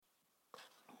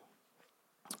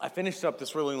I finished up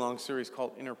this really long series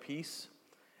called Inner Peace,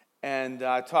 and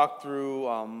I talked through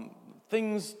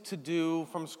things to do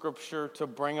from Scripture to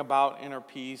bring about inner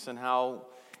peace, and how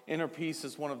inner peace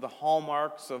is one of the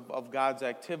hallmarks of God's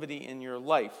activity in your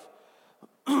life.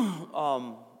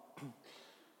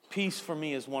 Peace for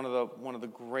me is one of the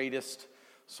greatest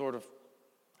sort of,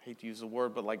 I hate to use the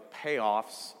word, but like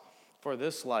payoffs for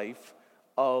this life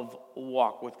of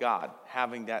walk with God,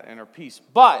 having that inner peace.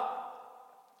 But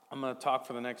I'm going to talk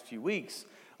for the next few weeks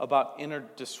about inner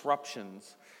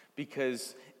disruptions,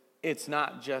 because it's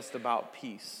not just about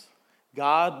peace.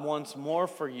 God wants more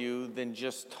for you than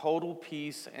just total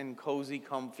peace and cozy,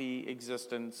 comfy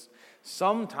existence.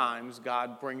 Sometimes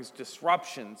God brings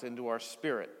disruptions into our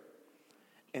spirit.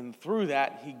 And through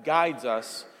that, He guides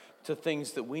us to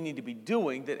things that we need to be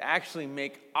doing that actually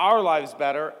make our lives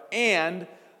better and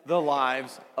the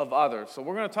lives of others. So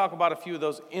we're going to talk about a few of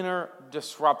those inner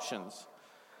disruptions.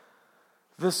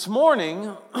 This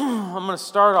morning, I'm going to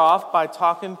start off by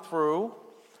talking through,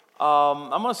 I'm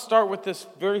going to start with this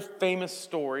very famous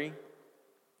story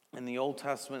in the Old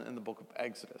Testament in the book of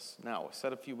Exodus. Now, I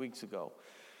said a few weeks ago,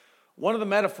 one of the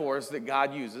metaphors that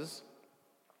God uses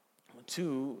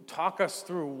to talk us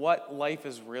through what life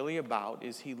is really about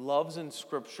is He loves in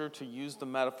Scripture to use the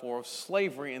metaphor of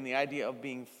slavery and the idea of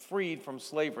being freed from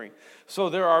slavery. So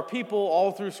there are people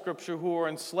all through Scripture who are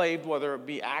enslaved, whether it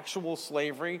be actual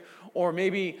slavery or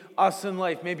maybe us in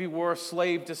life. Maybe we're a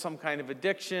slave to some kind of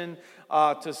addiction,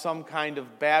 to some kind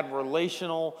of bad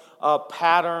relational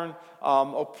pattern,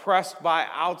 oppressed by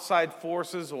outside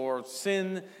forces or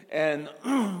sin and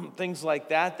things like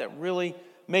that really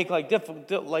make life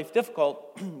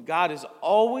difficult. God is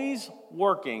always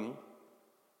working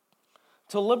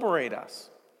to liberate us.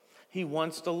 He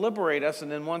wants to liberate us,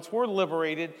 and then once we're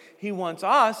liberated, He wants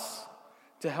us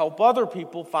to help other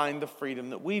people find the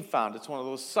freedom that we've found. It's one of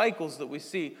those cycles that we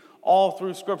see all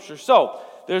through Scripture. So,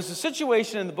 there's a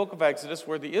situation in the book of Exodus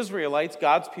where the Israelites,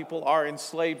 God's people, are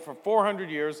enslaved for 400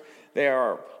 years. They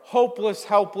are hopeless,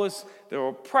 helpless. They're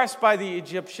oppressed by the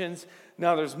Egyptians.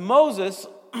 Now, there's Moses,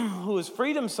 who has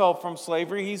freed himself from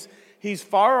slavery. He's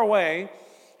far away.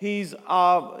 He's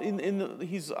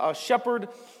he's a shepherd,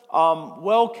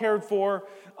 well cared for,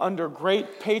 under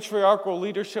great patriarchal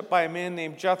leadership by a man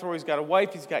named Jethro. He's got a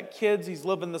wife. He's got kids. He's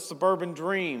living the suburban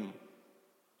dream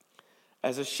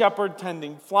as a shepherd,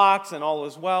 tending flocks, and all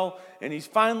is well. And he's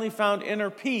finally found inner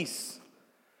peace.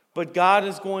 But God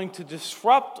is going to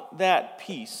disrupt that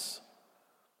peace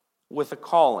with a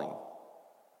calling.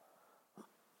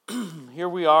 Here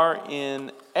we are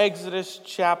in Exodus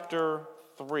chapter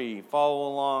 3.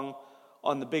 Follow along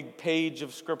on the big page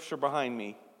of Scripture behind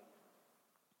me.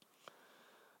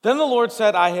 Then the Lord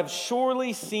said, I have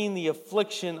surely seen the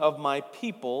affliction of my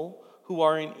people who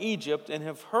are in Egypt, and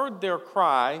have heard their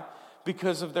cry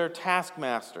because of their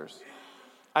taskmasters.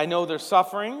 I know their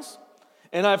sufferings,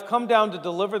 and I've come down to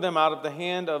deliver them out of the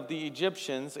hand of the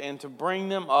Egyptians, and to bring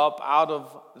them up out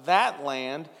of that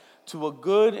land to a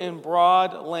good and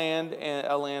broad land,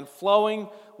 a land flowing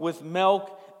with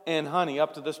milk and honey.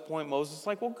 Up to this point, Moses is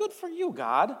like, well, good for you,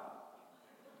 God.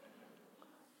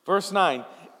 Verse 9,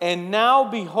 and now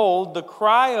behold, the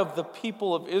cry of the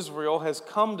people of Israel has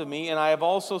come to me, and I have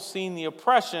also seen the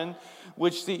oppression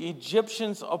which the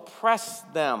Egyptians oppress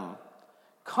them.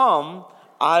 Come,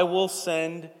 I will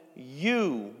send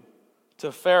you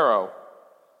to Pharaoh,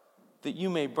 that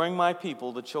you may bring my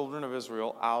people, the children of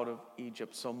Israel, out of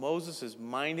Egypt. So Moses is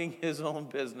minding his own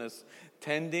business,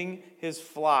 tending his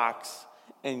flocks,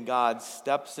 and God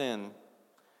steps in.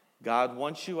 God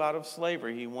wants you out of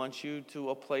slavery. He wants you to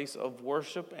a place of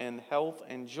worship and health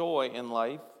and joy in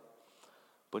life.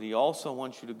 But He also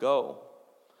wants you to go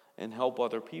and help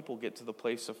other people get to the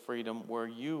place of freedom where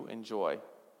you enjoy.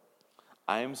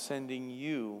 I am sending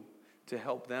you to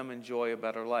help them enjoy a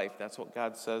better life. That's what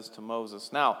God says to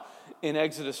Moses. Now, in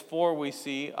Exodus 4, we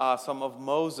see some of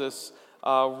Moses'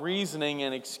 reasoning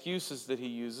and excuses that he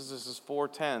uses. This is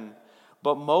 4:10.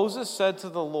 But Moses said to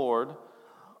the Lord,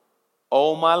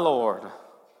 O my Lord,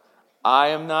 I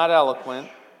am not eloquent,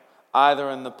 either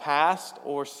in the past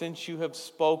or since you have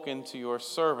spoken to your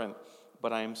servant,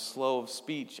 but I am slow of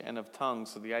speech and of tongue.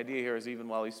 So the idea here is even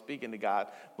while he's speaking to God,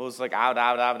 Moses is like,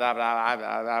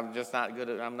 I'm just not good.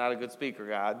 I'm not a good speaker,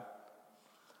 God.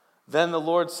 Then the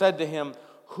Lord said to him,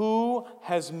 who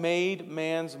has made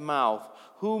man's mouth?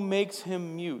 Who makes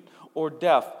him mute or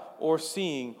deaf or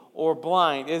seeing or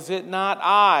blind? Is it not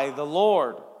I, the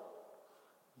Lord?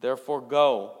 Therefore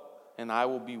go, and I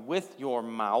will be with your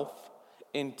mouth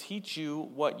and teach you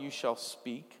what you shall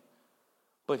speak.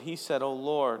 But he said, O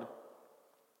Lord,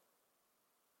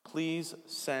 please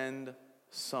send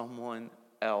someone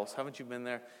else. Haven't you been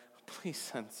there? Please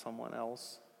send someone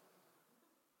else.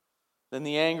 Then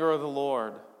the anger of the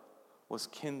Lord was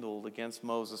kindled against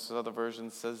Moses. Another version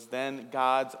says, then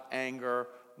God's anger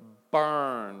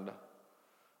burned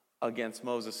against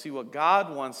Moses. See, what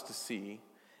God wants to see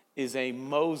is a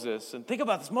Moses. And think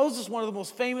about this. Moses, one of the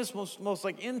most famous, most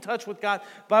like in touch with God.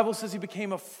 The Bible says he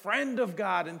became a friend of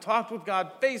God and talked with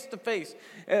God face to face.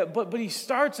 But he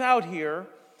starts out here.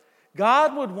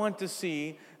 God would want to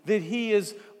see that he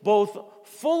is both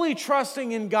fully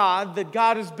trusting in God, that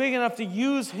God is big enough to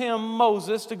use him,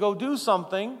 Moses, to go do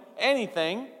something,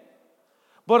 anything,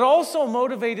 but also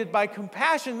motivated by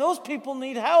compassion. Those people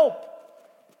need help.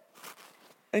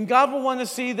 And God will want to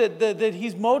see that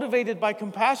he's motivated by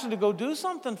compassion to go do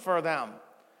something for them.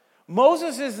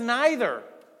 Moses is neither.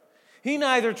 He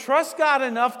neither trusts God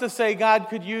enough to say God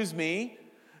could use me,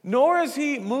 nor is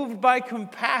he moved by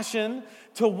compassion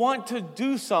to want to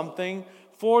do something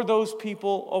for those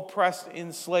people oppressed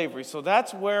in slavery. So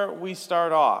that's where we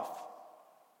start off.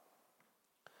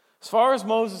 As far as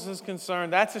Moses is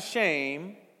concerned, that's a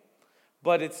shame,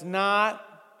 but it's not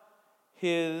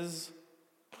his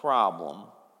problem.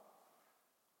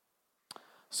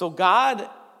 So God's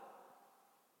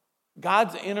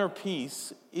inner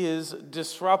peace is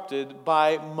disrupted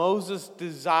by Moses'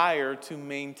 desire to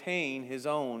maintain his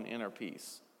own inner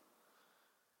peace.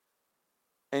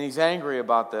 And he's angry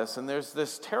about this. And there's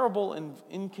this terrible and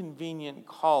inconvenient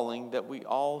calling that we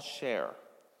all share.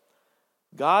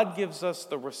 God gives us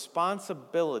the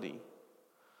responsibility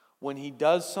when he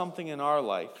does something in our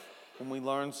life, when we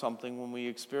learn something, when we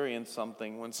experience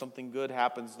something, when something good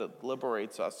happens that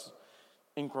liberates us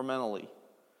incrementally.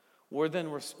 We're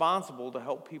then responsible to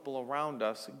help people around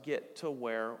us get to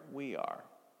where we are.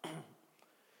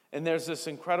 And there's this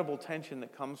incredible tension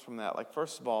that comes from that. Like,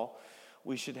 first of all,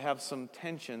 we should have some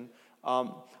tension.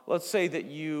 Let's say that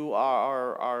you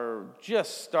are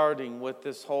just starting with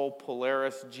this whole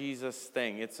Polaris Jesus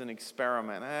thing. It's an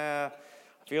experiment. I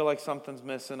feel like something's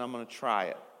missing. I'm going to try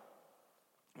it.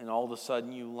 And all of a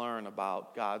sudden you learn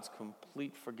about God's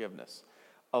complete forgiveness.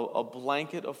 A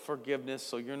blanket of forgiveness,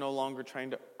 so you're no longer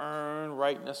trying to earn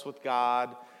rightness with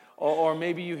God. Or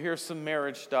maybe you hear some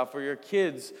marriage stuff, or your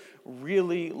kids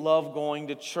really love going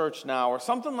to church now, or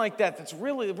something like that that's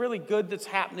really, really good that's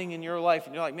happening in your life.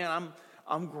 And you're like, man,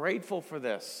 I'm grateful for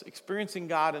this. Experiencing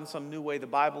God in some new way, the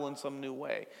Bible in some new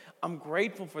way. I'm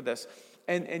grateful for this.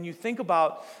 And you think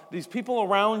about these people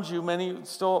around you, many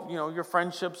still, your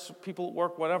friendships, people at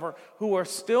work, whatever, who are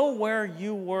still where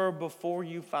you were before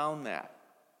you found that.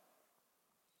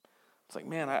 It's like,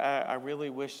 man, I really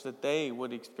wish that they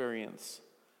would experience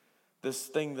this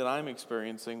thing that I'm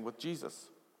experiencing with Jesus.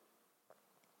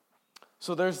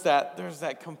 So there's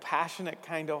that compassionate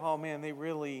kind of, oh man, they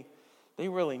really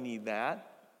need that.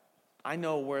 I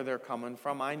know where they're coming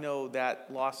from. I know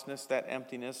that lostness, that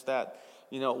emptiness, that,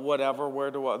 whatever,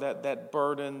 that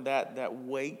burden, that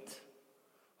weight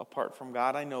apart from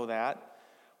God. I know that.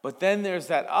 But then there's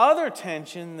that other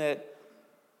tension that,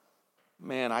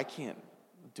 man, I can't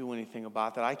do anything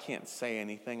about that. I can't say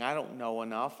anything. I don't know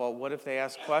enough. Well, what if they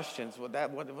ask questions? What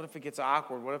if it gets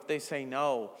awkward? What if they say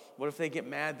no? What if they get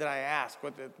mad that I ask?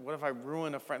 What if I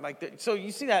ruin a friend? So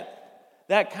you see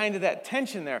that kind of that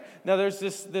tension there. Now there's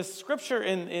this scripture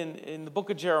in the book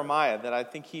of Jeremiah that I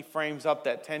think he frames up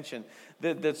that tension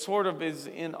that sort of is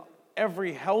in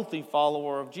every healthy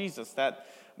follower of Jesus. That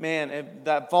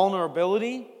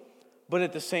vulnerability, but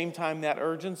at the same time, that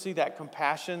urgency, that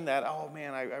compassion, that, oh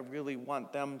man, I really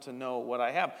want them to know what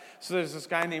I have. So there's this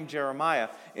guy named Jeremiah,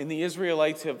 and the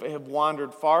Israelites have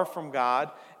wandered far from God,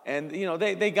 and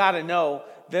they got to know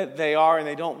that they are, and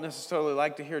they don't necessarily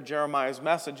like to hear Jeremiah's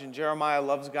message. And Jeremiah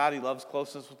loves God. He loves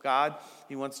closeness with God.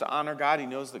 He wants to honor God. He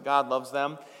knows that God loves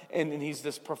them. And he's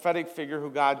this prophetic figure who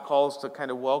God calls to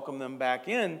kind of welcome them back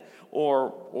in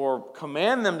or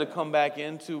command them to come back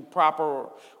into proper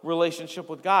relationship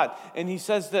with God. And he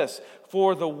says this,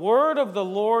 "For the word of the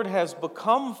Lord has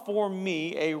become for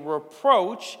me a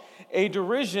reproach, a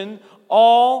derision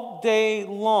all day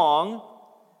long.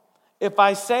 If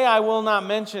I say I will not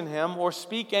mention him or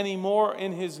speak any more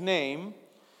in his name,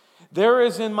 there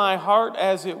is in my heart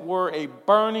as it were a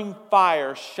burning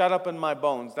fire shut up in my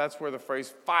bones." That's where the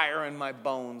phrase fire in my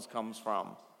bones comes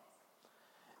from.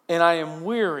 "And I am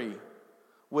weary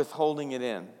with holding it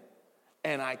in,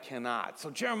 and I cannot."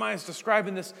 So Jeremiah is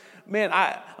describing this. Man,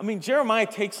 I mean, Jeremiah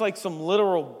takes like some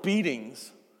literal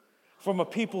beatings from a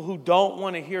people who don't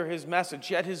want to hear his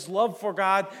message. Yet his love for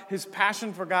God, his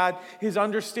passion for God, his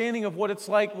understanding of what it's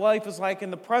like, life is like in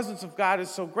the presence of God is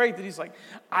so great that he's like,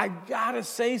 I got to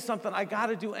say something. I got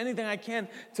to do anything I can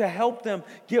to help them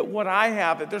get what I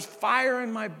have. There's fire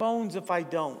in my bones if I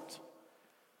don't.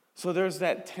 So there's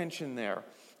that tension there.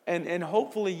 And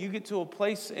hopefully you get to a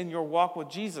place in your walk with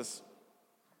Jesus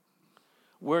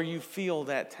where you feel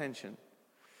that tension.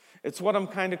 It's what I'm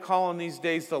kind of calling these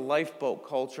days the lifeboat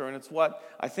culture, and it's what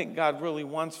I think God really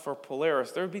wants for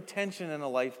Polaris. There would be tension in a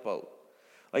lifeboat.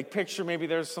 Like picture maybe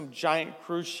there's some giant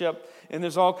cruise ship, and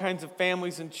there's all kinds of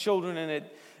families and children, and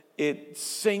it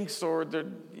sinks, or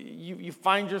you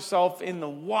find yourself in the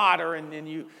water, and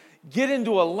you get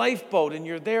into a lifeboat, and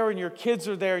you're there, and your kids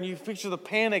are there, and you picture the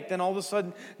panic. Then all of a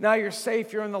sudden, now you're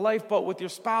safe. You're in the lifeboat with your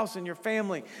spouse and your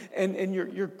family, and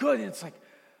you're good. And it's like,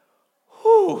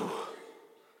 whew.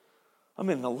 I'm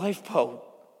in the lifeboat.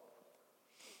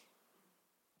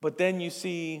 But then you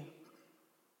see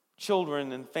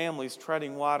children and families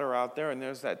treading water out there, and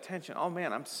there's that tension. Oh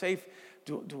man, I'm safe.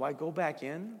 Do I go back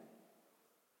in?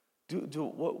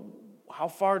 How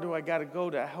far do I got to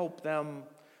go to help them?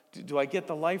 Do I get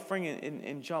the life ring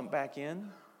and jump back in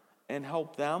and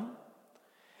help them?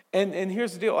 And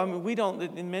here's the deal. I mean, we don't,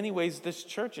 in many ways, this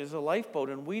church is a lifeboat,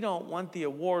 and we don't want the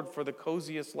award for the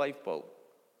coziest lifeboat.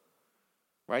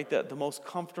 Right? The most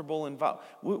comfortable involved.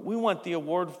 We want the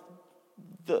award,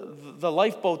 the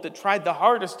lifeboat that tried the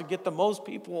hardest to get the most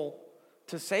people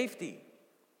to safety.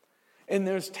 And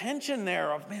there's tension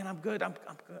there of, man, I'm good.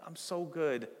 I'm so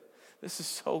good. This is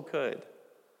so good.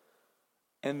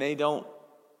 And they don't,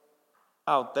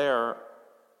 out there,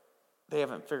 they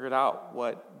haven't figured out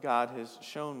what God has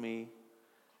shown me,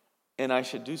 and I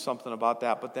should do something about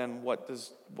that. But then what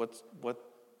does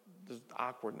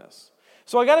awkwardness?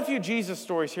 So I got a few Jesus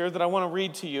stories here that I want to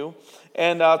read to you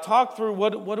and talk through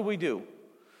what do we do?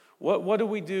 What do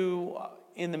we do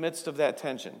in the midst of that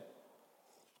tension?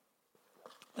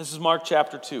 This is Mark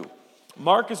chapter 2.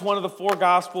 Mark is one of the four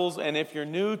Gospels, and if you're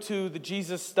new to the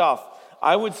Jesus stuff,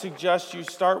 I would suggest you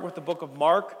start with the book of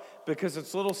Mark because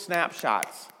it's little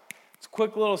snapshots. It's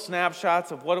quick little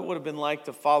snapshots of what it would have been like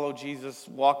to follow Jesus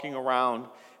walking around.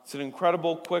 It's an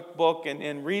incredible quick book,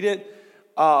 and read it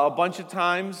a bunch of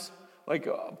times. Like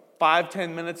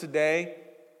 5-10 minutes a day,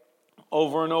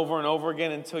 over and over and over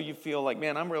again until you feel like,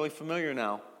 man, I'm really familiar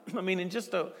now. I mean, in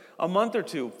just a month or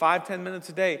two, 5-10 minutes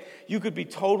a day, you could be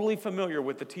totally familiar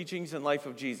with the teachings and life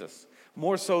of Jesus.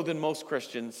 More so than most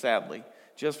Christians, sadly.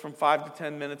 Just from 5 to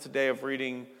 10 minutes a day of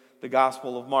reading the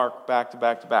Gospel of Mark back to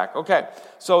back to back. Okay,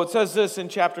 so it says this in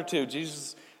chapter 2.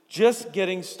 Jesus just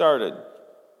getting started.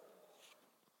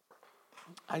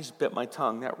 I just bit my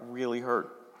tongue. That really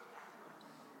hurt.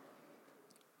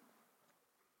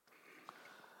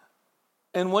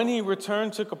 And when he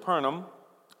returned to Capernaum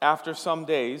after some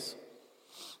days,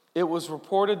 it was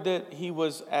reported that he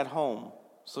was at home.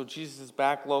 So Jesus is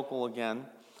back local again.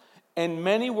 And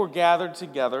many were gathered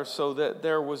together so that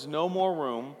there was no more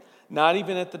room, not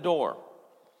even at the door.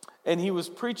 And he was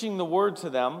preaching the word to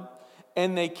them,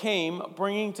 and they came,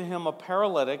 bringing to him a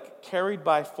paralytic carried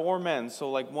by 4 men,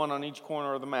 so like one on each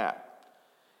corner of the mat.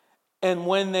 And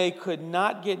when they could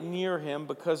not get near him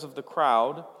because of the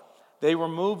crowd, they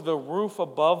removed the roof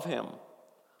above him,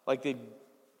 like they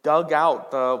dug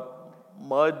out the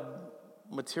mud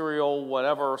material,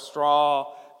 whatever,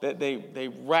 straw, that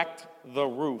they wrecked the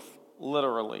roof,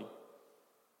 literally.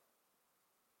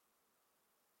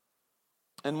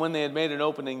 And when they had made an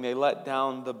opening, they let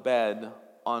down the bed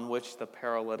on which the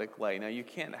paralytic lay. Now, you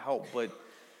can't help but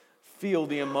feel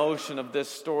the emotion of this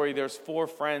story. There's 4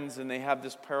 friends, and they have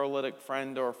this paralytic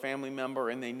friend or family member,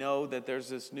 and they know that there's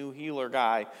this new healer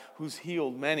guy who's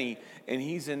healed many, and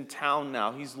he's in town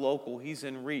now. He's local. He's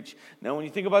in reach. Now, when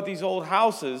you think about these old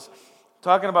houses,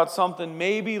 talking about something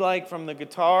maybe like from the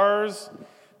guitars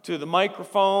to the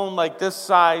microphone, like this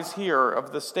size here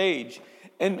of the stage,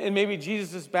 and maybe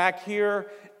Jesus is back here,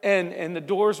 and the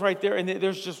door's right there, and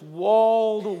there's just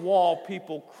wall-to-wall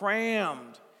people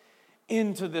crammed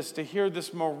into this to hear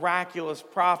this miraculous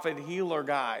prophet healer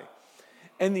guy.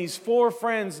 And these 4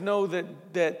 friends know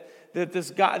that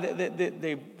this guy, that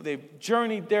they've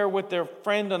journeyed there with their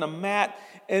friend on a mat,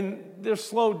 and they're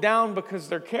slowed down because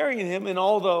they're carrying him, and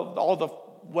all the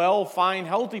well, fine,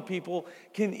 healthy people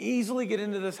can easily get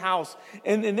into this house.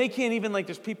 And they can't even, like,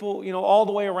 there's people, all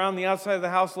the way around the outside of the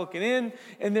house looking in,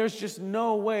 and there's just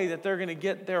no way that they're going to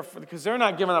get there because they're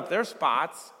not giving up their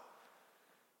spots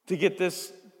to get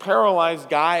this paralyzed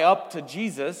guy up to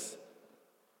Jesus.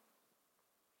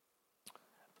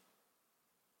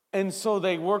 And so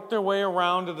they work their way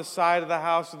around to the side of the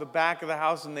house or the back of the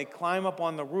house, and they climb up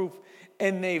on the roof,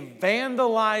 and they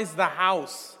vandalize the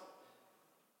house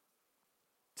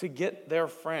to get their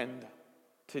friend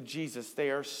to Jesus.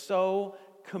 They are so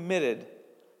committed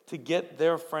to get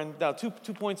their friend. Now, two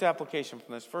points of application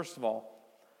from this. First of all,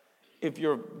 if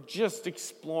you're just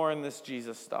exploring this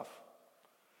Jesus stuff,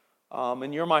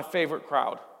 and you're my favorite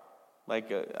crowd,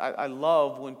 like I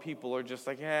love when people are just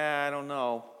like, I don't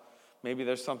know, maybe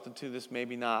there's something to this,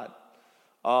 maybe not.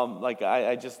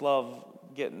 I just love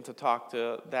getting to talk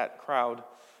to that crowd.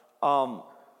 I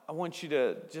want you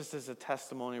to, just as a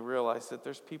testimony, realize that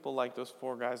there's people like those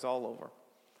four guys all over.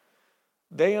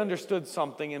 They understood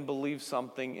something and believed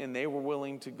something, and they were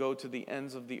willing to go to the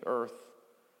ends of the earth.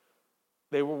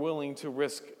 They were willing to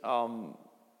risk,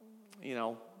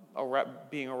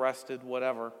 being arrested,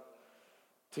 whatever,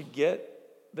 to get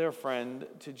their friend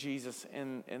to Jesus.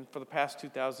 And for the past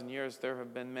 2,000 years, there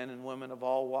have been men and women of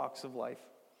all walks of life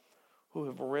who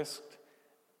have risked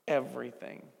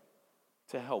everything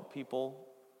to help people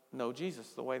know Jesus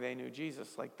the way they knew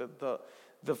Jesus. Like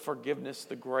the forgiveness,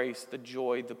 the grace, the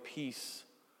joy, the peace,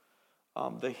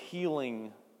 the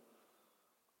healing,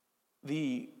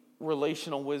 the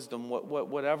relational wisdom,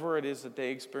 whatever it is that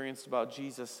they experienced about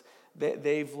Jesus,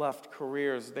 they've left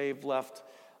careers, they've left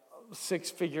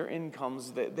six-figure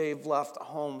incomes, they've left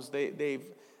homes,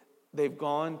 they've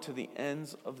gone to the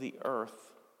ends of the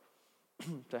earth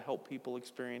to help people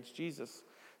experience Jesus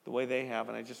the way they have.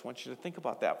 And I just want you to think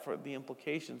about that for the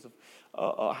implications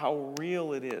of how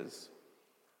real it is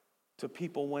to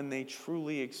people when they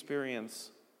truly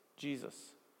experience Jesus.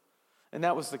 And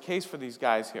that was the case for these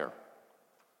guys here.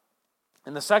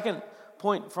 And the second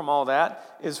point from all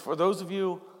that is for those of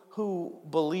you who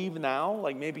believe now,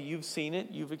 like maybe you've seen it,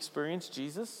 you've experienced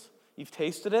Jesus, you've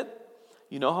tasted it,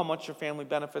 you know how much your family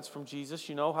benefits from Jesus,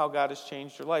 you know how God has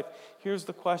changed your life. Here's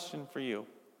the question for you.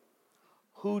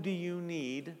 Who do you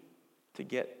need to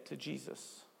get to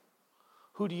Jesus?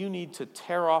 Who do you need to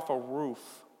tear off a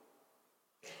roof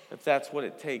if that's what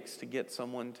it takes to get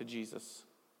someone to Jesus?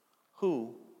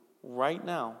 Who, right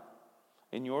now,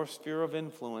 in your sphere of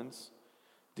influence,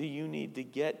 do you need to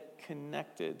get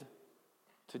connected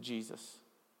to Jesus?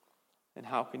 And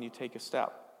how can you take a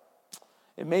step?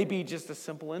 It may be just a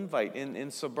simple invite.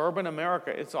 In suburban America,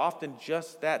 it's often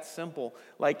just that simple,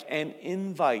 like an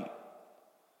invite.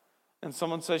 And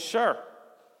someone says, sure.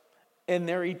 And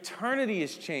their eternity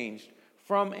is changed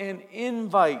from an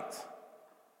invite.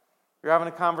 You're having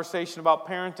a conversation about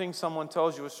parenting, someone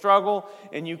tells you a struggle,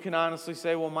 and you can honestly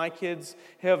say, well, my kids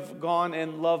have gone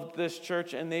and loved this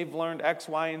church, and they've learned X,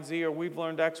 Y, and Z, or we've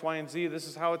learned X, Y, and Z. This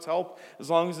is how it's helped, as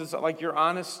long as it's like your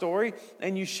honest story.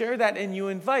 And you share that, and you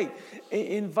invite.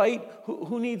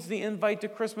 Who needs the invite to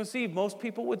Christmas Eve? Most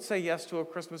people would say yes to a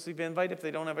Christmas Eve invite if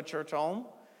they don't have a church home.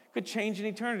 Could change in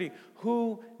eternity.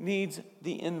 Who needs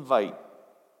the invite?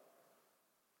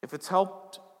 If it's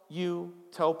helped you,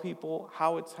 tell people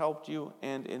how it's helped you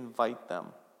and invite them.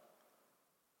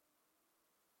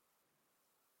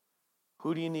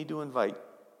 Who do you need to invite?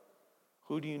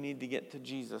 Who do you need to get to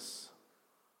Jesus?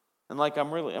 And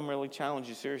I'm really challenging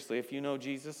you seriously. If you know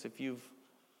Jesus, if you've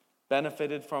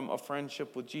benefited from a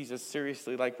friendship with Jesus,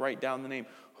 seriously, write down the name.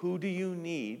 Who do you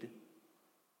need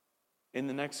in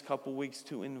the next couple weeks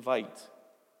to invite?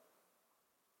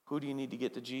 Who do you need to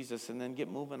get to Jesus? And then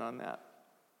get moving on that.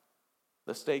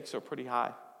 The stakes are pretty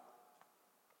high.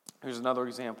 Here's another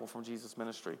example from Jesus'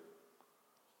 ministry.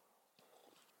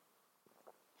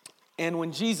 And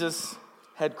when Jesus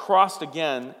had crossed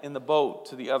again in the boat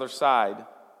to the other side,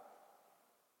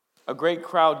 a great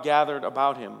crowd gathered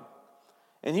about him,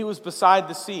 and he was beside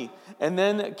the sea. And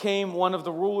then came one of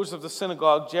the rulers of the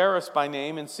synagogue, Jairus by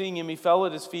name, and seeing him, he fell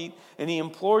at his feet, and he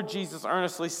implored Jesus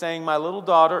earnestly, saying, my little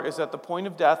daughter is at the point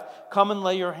of death. Come and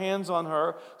lay your hands on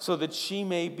her, so that she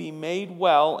may be made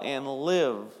well and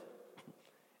live.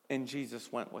 And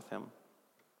Jesus went with him.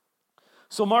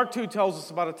 So Mark 2 tells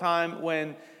us about a time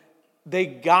when they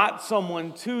got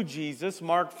someone to Jesus.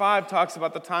 Mark 5 talks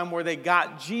about the time where they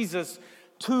got Jesus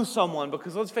to someone.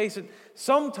 Because let's face it,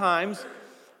 sometimes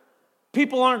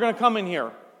people aren't going to come in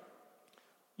here.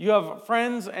 You have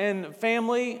friends and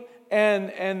family,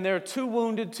 and they're too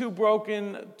wounded, too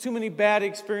broken, too many bad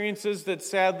experiences that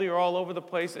sadly are all over the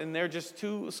place, and they're just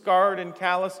too scarred and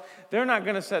callous. They're not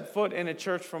going to set foot in a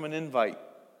church from an invite.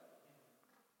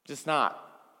 Just not.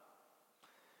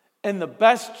 And the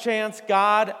best chance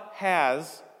God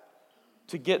has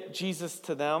to get Jesus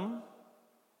to them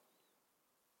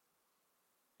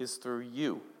is through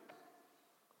you.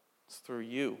 It's through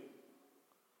you.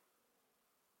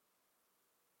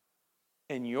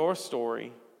 And your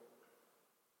story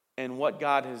and what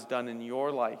God has done in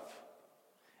your life.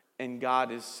 And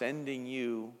God is sending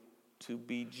you to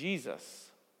be Jesus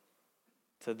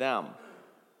to them.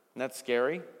 Isn't that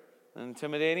scary and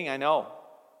intimidating? I know.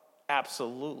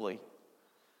 Absolutely.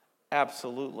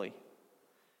 Absolutely.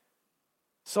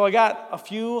 So I got a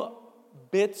few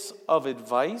bits of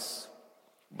advice,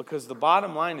 because the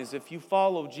bottom line is, if you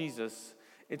follow Jesus,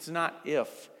 it's not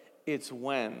if, it's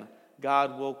when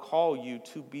God will call you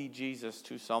to be Jesus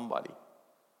to somebody.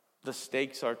 The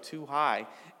stakes are too high,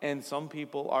 and some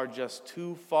people are just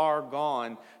too far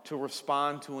gone to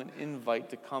respond to an invite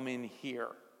to come in here.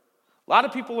 A lot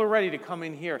of people are ready to come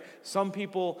in here. Some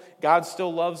people, God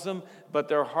still loves them, but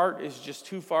their heart is just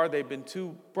too far. They've been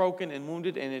too broken and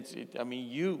wounded, and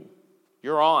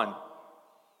you're on.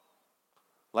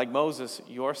 Like Moses,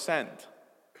 you're sent.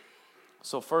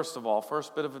 So first of all,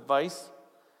 first bit of advice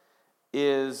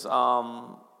is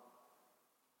for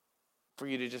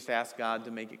you to just ask God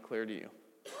to make it clear to you.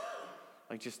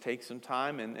 Like, just take some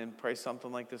time and pray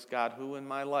something like this: God, who in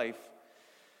my life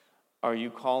are you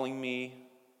calling me?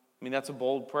 I mean, that's a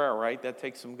bold prayer, right? That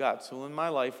takes some guts. Who in my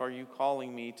life are you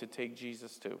calling me to take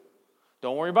Jesus to?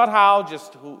 Don't worry about how,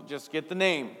 just get the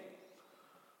name.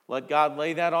 Let God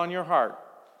lay that on your heart.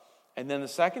 And then the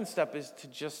second step is to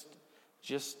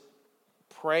just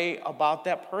pray about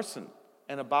that person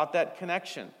and about that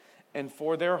connection and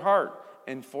for their heart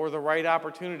and for the right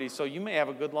opportunity. So you may have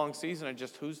a good long season of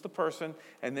just who's the person,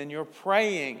 and then you're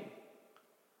praying,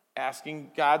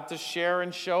 asking God to share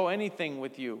and show anything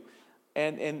with you.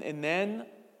 And then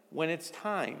when it's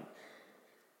time,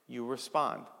 you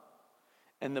respond.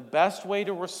 And the best way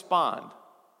to respond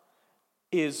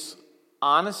is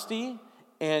honesty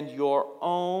and your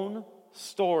own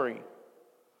story.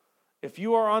 If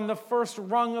you are on the first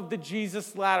rung of the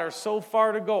Jesus ladder, so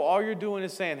far to go, all you're doing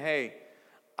is saying, hey,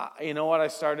 you know what, I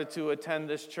started to attend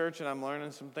this church and I'm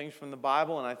learning some things from the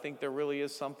Bible, and I think there really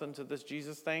is something to this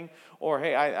Jesus thing. Or,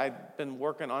 hey, I've been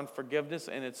working on forgiveness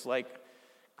and it's like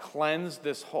cleansed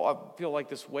this whole, I feel like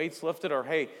this weight's lifted. Or,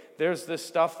 hey, there's this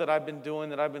stuff that I've been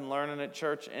doing, that I've been learning at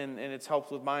church, and it's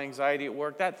helped with my anxiety at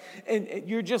work. And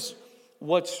you're just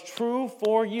what's true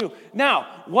for you.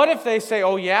 Now, what if they say,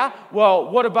 oh yeah, well,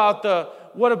 what about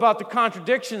the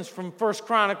contradictions from 1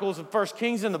 Chronicles and 1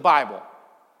 Kings in the Bible?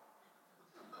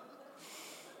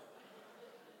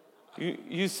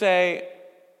 You say,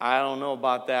 I don't know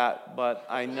about that, but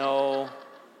I know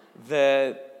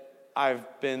that I've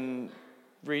been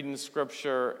reading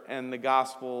Scripture and the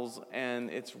Gospels,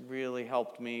 and it's really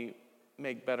helped me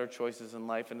make better choices in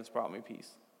life, and it's brought me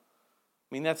peace.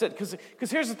 I mean, that's it.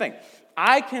 Because here's the thing.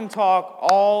 I can talk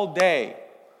all day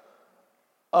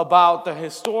about the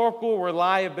historical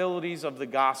reliabilities of the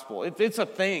gospel. It's a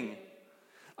thing.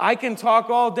 I can talk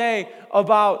all day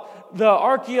about the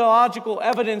archaeological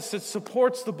evidence that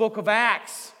supports the book of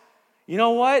Acts. You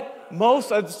know what?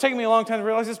 It's taken me a long time to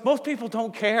realize this, most people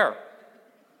don't care.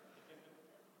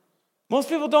 Most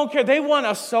people don't care. They want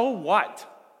a so what.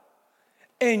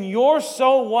 And your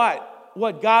so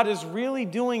what God is really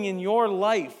doing in your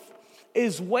life,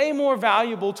 is way more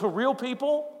valuable to real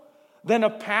people than a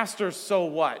pastor's so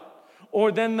what,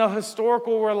 or than the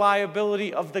historical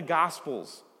reliability of the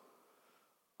Gospels.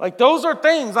 Like, those are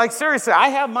things, like, seriously, I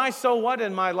have my so what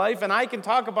in my life, and I can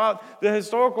talk about the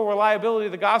historical reliability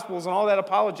of the Gospels and all that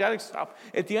apologetic stuff.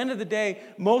 At the end of the day,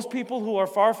 most people who are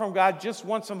far from God just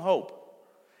want some hope.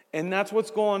 And that's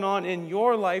what's going on in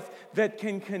your life that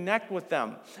can connect with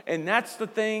them. And that's the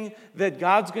thing that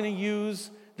God's going to use,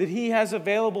 that He has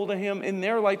available to Him in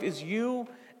their life, is you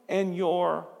and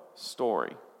your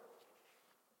story.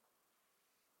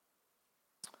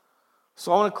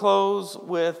 So I want to close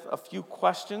with a few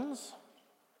questions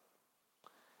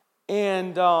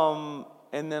and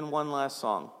then one last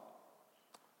song.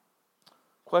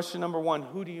 Question number 1,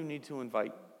 who do you need to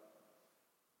invite?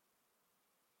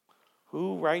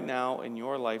 Who right now in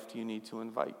your life do you need to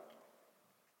invite?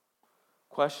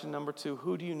 Question number 2,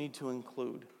 who do you need to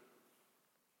include?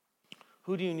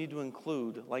 Who do you need to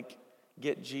include, like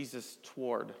get Jesus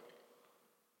toward?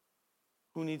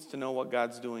 Who needs to know what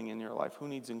God's doing in your life? Who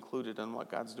needs included in what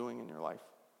God's doing in your life?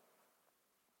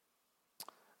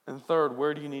 And third,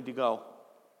 where do you need to go?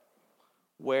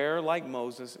 Where, like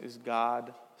Moses, is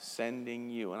God sending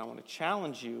you? And I want to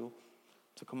challenge you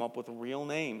to come up with real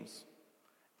names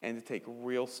and to take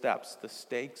real steps. The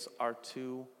stakes are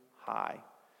too high.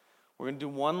 We're going to do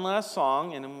one last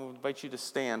song, and then we'll invite you to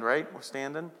stand, right? We're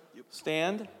standing? Yep.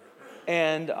 Stand.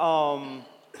 And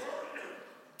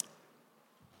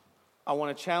I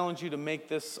want to challenge you to make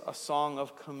this a song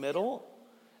of committal,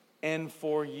 and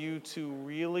for you to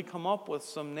really come up with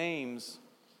some names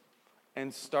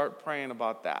and start praying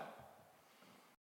about that.